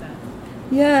about that.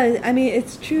 Yeah, I mean,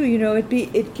 it's true.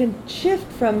 It can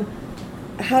shift from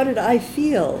how did I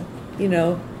feel?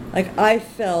 Like I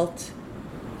felt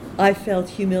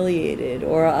humiliated,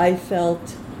 or I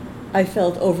felt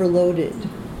overloaded.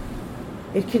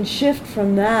 It can shift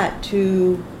from that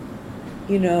to,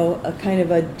 a kind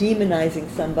of a demonizing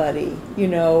somebody,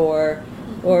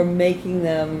 or making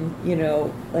them,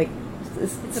 like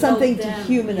It's something about them.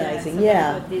 dehumanizing.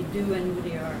 Yeah. What they do and who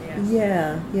they are.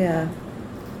 Yes. Yeah.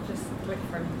 Just click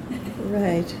for me.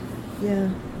 Right. Yeah.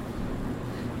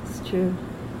 It's true.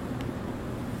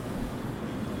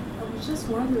 I was just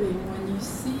wondering, when you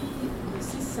see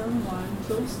someone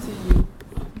close to you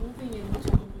moving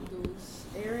into those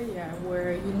areas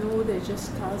where they're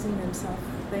just causing themselves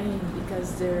pain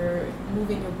because they're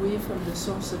moving away from the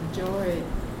source of joy,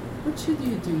 what should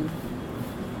you do?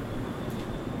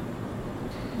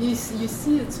 You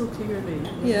see it so clearly.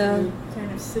 Yeah. You're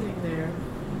kind of sitting there.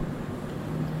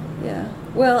 Yeah.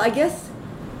 Well, I guess,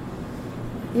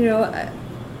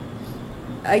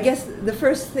 I guess the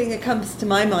first thing that comes to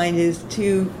my mind is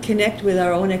to connect with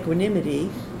our own equanimity,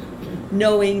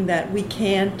 knowing that we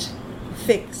can't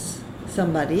fix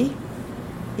somebody,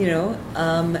 and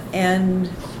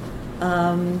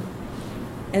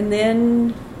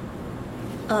then,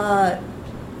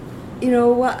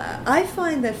 I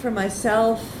find that for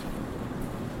myself,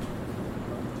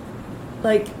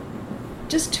 like,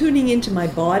 just tuning into my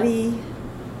body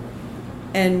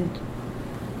and,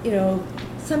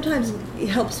 sometimes it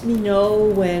helps me know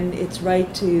when it's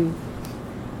right to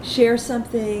share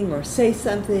something or say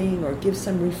something or give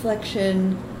some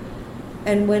reflection,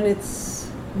 and when it's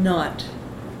not,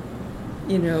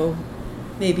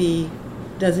 maybe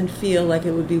doesn't feel like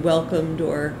it would be welcomed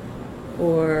or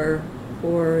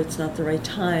it's not the right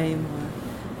time.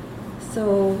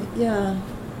 So yeah,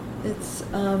 it's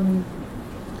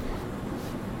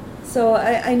so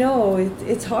I know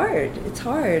it's hard. It's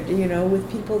hard, with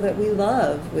people that we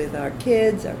love, with our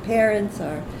kids, our parents,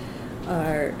 our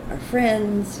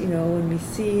friends, when we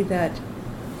see that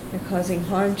they're causing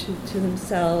harm to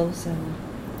themselves, and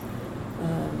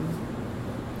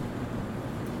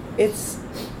it's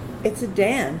a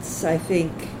dance, I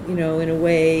think, in a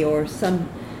way, or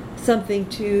something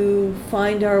to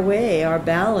find our way, our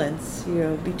balance,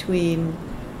 between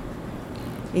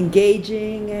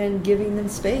engaging and giving them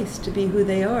space to be who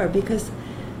they are, because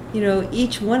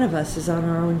each one of us is on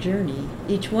our own journey.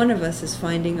 Each one of us is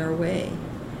finding our way.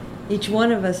 Each one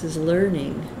of us is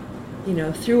learning,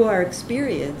 through our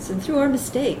experience and through our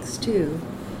mistakes too,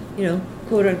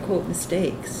 quote unquote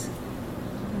mistakes.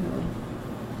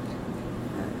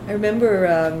 I remember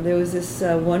there was this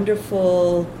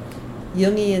wonderful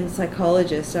Jungian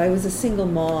psychologist. I was a single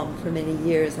mom for many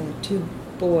years. I had 2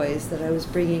 boys that I was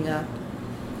bringing up,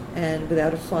 and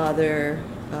without a father,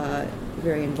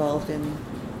 very involved in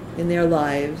their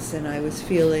lives, and I was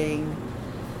feeling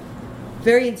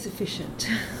very insufficient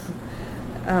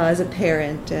as a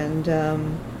parent. And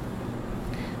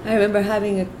I remember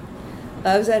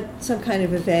I was at some kind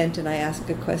of event, and I asked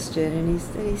a question, and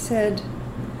he said,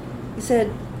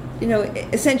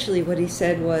 essentially what he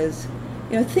said was,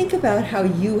 think about how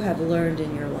you have learned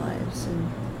in your lives,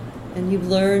 and you've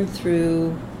learned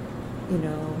through,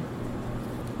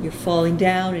 you're falling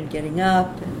down and getting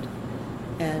up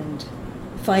and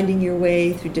finding your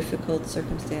way through difficult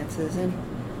circumstances, and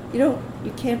you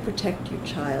can't protect your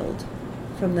child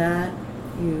from that.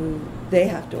 They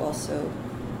have to also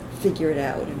figure it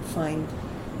out and find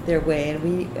their way,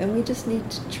 and we just need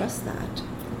to trust that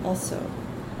also,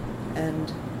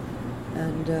 and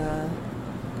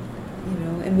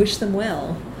wish them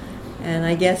well. And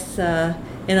I guess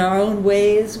in our own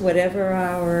ways, whatever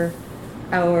our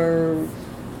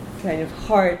kind of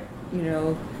heart,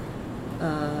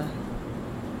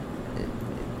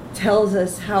 tells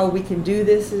us how we can do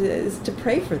this is to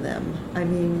pray for them. I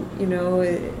mean,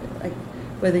 like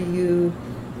whether you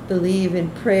believe in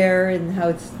prayer and how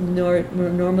it's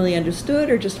normally understood,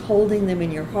 or just holding them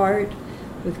in your heart,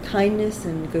 with kindness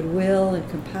and goodwill and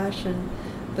compassion,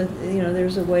 but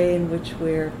there's a way in which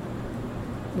we're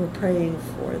praying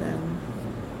for them.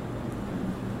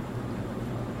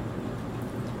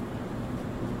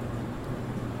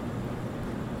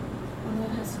 Well,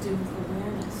 that has to do with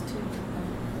awareness too.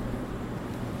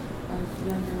 Of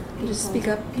younger people. Just speak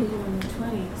up. People in their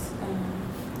 20s.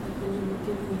 Like when you were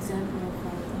giving the example of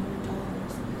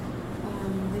 $100,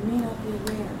 they may not be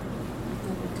aware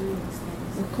that they're doing these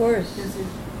things. Of course. Because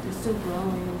they're still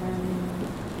growing and learning, and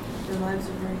their lives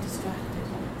are very distracted.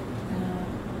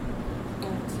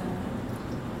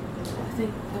 But I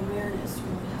think awareness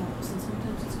really helps, and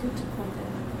sometimes it's good to point it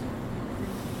out.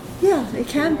 Yeah, it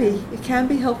can be. It can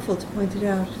be helpful to point it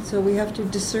out. So we have to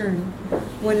discern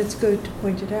when it's good to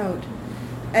point it out.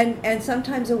 And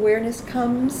sometimes awareness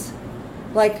comes,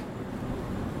 like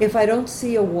if I don't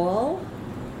see a wall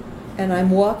and I'm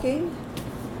walking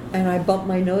and I bump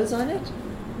my nose on it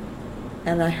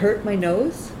and I hurt my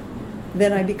nose,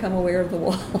 then I become aware of the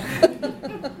wall.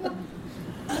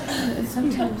 And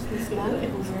sometimes this lack of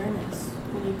awareness,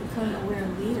 when you become aware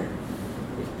leader,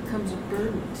 it becomes a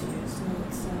burden to you. So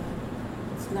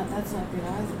that's not good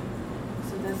either.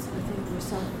 So that's, I think, where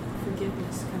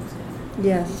self-forgiveness comes in.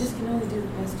 Yes. You just can only do the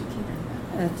best you can.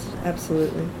 That's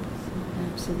absolutely.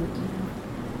 Absolutely.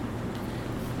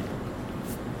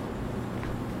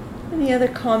 Any other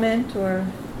comment or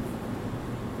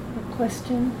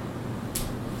question?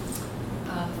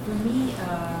 For me,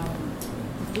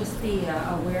 just the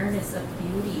awareness of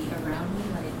beauty around me,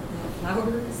 like the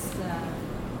flowers,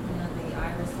 the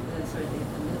iris, the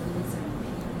lilies and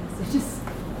peonies, so just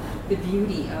the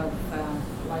beauty of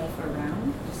life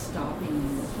around, just stopping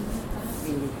and looking at that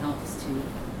really helps to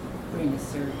bring a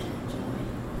surge of joy.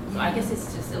 So I guess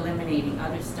it's just eliminating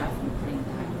other stuff and putting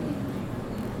that in.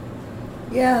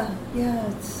 Yeah,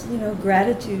 it's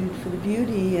gratitude for the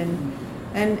beauty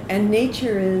and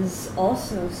nature is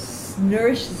also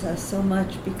nourishes us so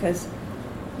much because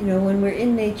when we're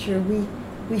in nature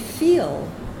we feel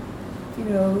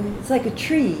it's like a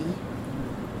tree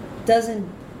doesn't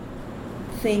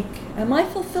think, am I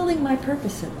fulfilling my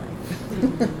purpose in life?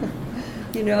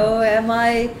 Am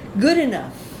I good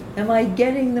enough? Am I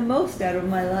getting the most out of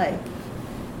my life?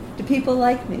 Do people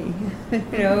like me?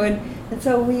 And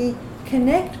so we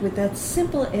connect with that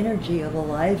simple energy of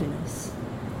aliveness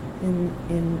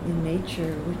in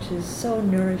nature, which is so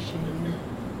nourishing. And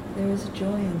there is a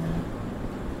joy in that.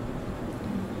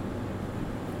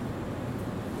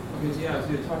 Because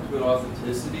so you talked about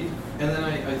authenticity, and then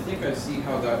I think I see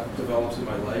how that develops in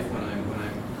my life when I'm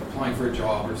applying for a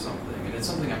job or something, and it's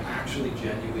something I'm actually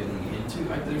genuinely into.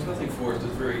 There's nothing forced.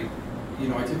 It's very,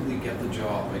 I typically get the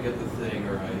job, I get the thing,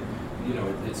 or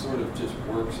it sort of just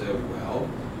works out well.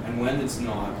 And when it's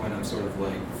not, when I'm sort of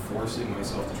like forcing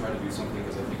myself to try to do something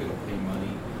because I think it'll pay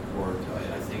money, or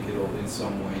I think it'll in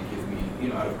some way give me,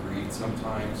 out of greed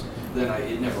sometimes, then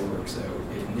it never works out.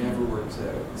 It never works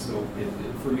out. So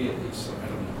for me at least, so I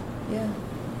don't know.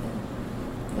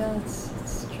 Yeah,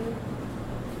 it's true.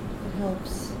 It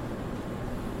helps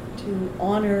to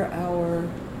honor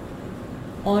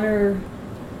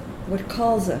what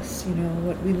calls us,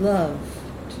 what we love,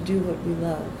 to do what we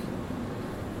love.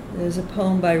 There's a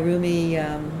poem by Rumi,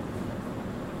 I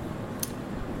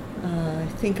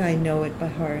think I know it by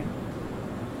heart.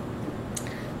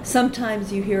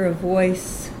 Sometimes you hear a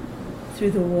voice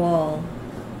through the wall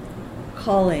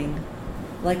calling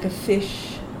like a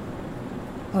fish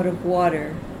out of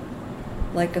water,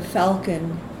 like a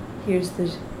falcon hears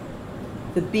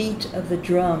the beat of the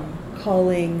drum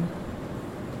calling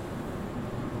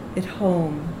it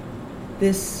home.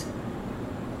 This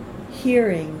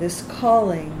hearing, this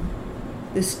calling,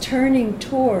 this turning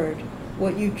toward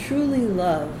what you truly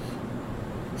love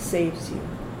saves you.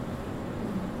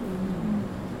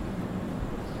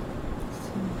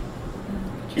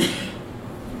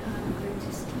 I'm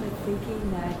just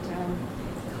thinking that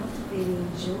cultivating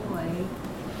joy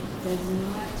does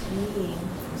not mean,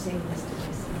 I'm saying this to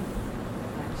myself,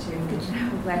 not sure good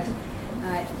now, but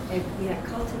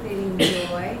cultivating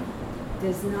joy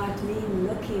does not mean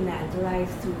looking at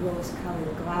life through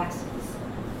rose-colored glasses.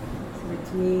 So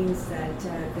it means that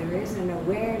there is an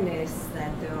awareness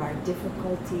that there are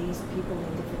difficulties, people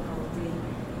in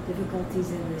difficulties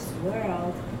in this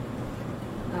world,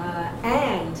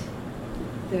 and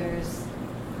there's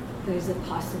a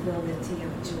possibility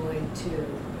of joy too.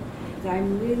 So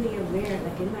I'm really aware,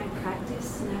 like in my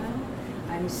practice now,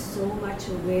 I'm so much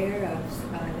aware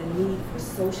of the need for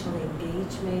social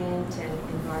engagement and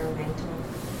environmental,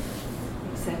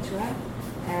 etc.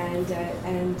 And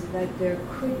that there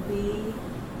could be,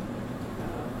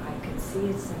 I could see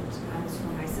it sometimes for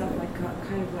myself, like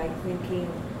kind of like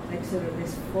thinking, like sort of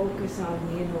this focus on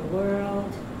the inner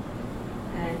world,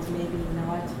 and maybe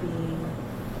not being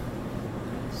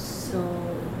so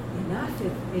enough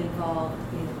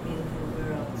involved in the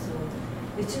world. So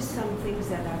it's just some things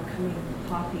that are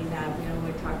popping up. You know,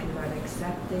 we're talking about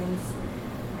acceptance,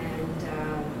 and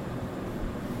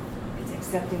it's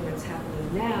accepting what's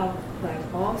happening now, but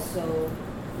also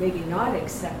maybe not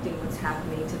accepting what's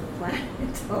happening to the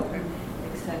planet or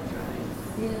etc.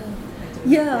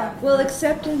 Yeah, well,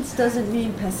 acceptance doesn't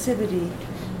mean passivity.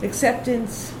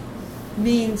 Acceptance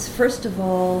means, first of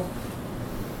all,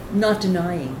 not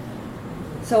denying.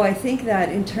 So I think that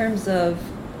in terms of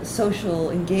social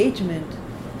engagement,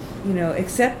 you know,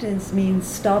 acceptance means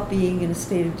stop being in a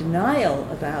state of denial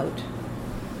about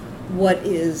what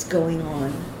is going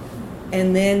on.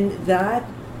 And then that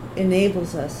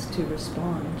enables us to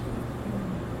respond.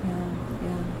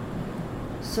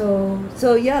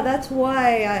 So yeah, that's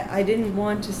why I didn't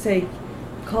want to say,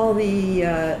 call the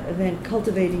event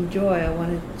Cultivating Joy. I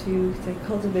wanted to say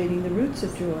Cultivating the Roots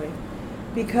of Joy.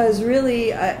 Because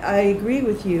really, I agree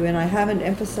with you, and I haven't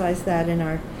emphasized that in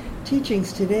our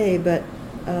teachings today, but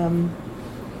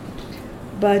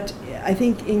I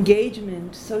think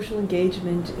engagement, social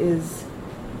engagement is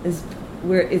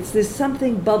where there's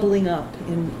something bubbling up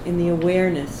in the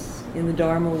awareness in the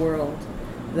Dharma world,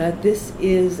 that this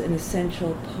is an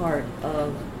essential part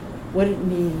of what it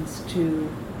means to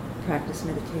practice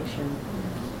meditation,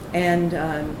 and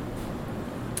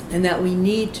that we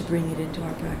need to bring it into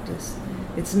our practice.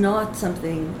 It's not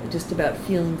something just about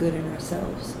feeling good in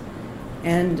ourselves,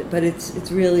 but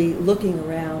it's really looking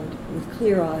around with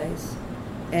clear eyes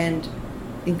and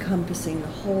encompassing the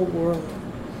whole world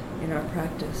in our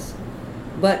practice,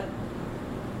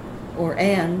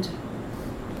 and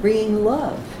bringing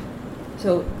love.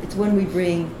 So it's when we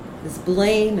bring this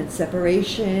blame and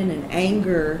separation and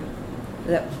anger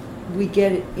that we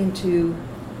get into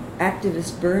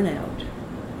activist burnout.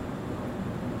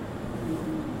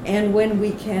 And when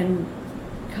we can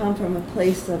come from a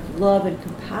place of love and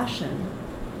compassion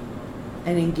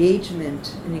and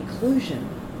engagement and inclusion,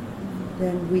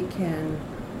 then we can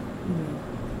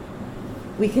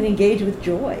engage with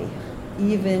joy,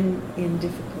 even in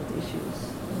difficult issues.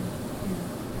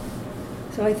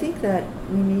 So I think that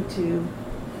we need to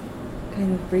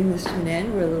kind of bring this to an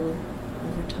end. We're a little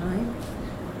over time.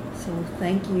 So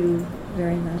thank you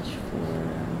very much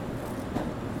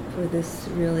for this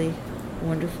really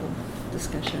wonderful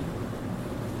discussion.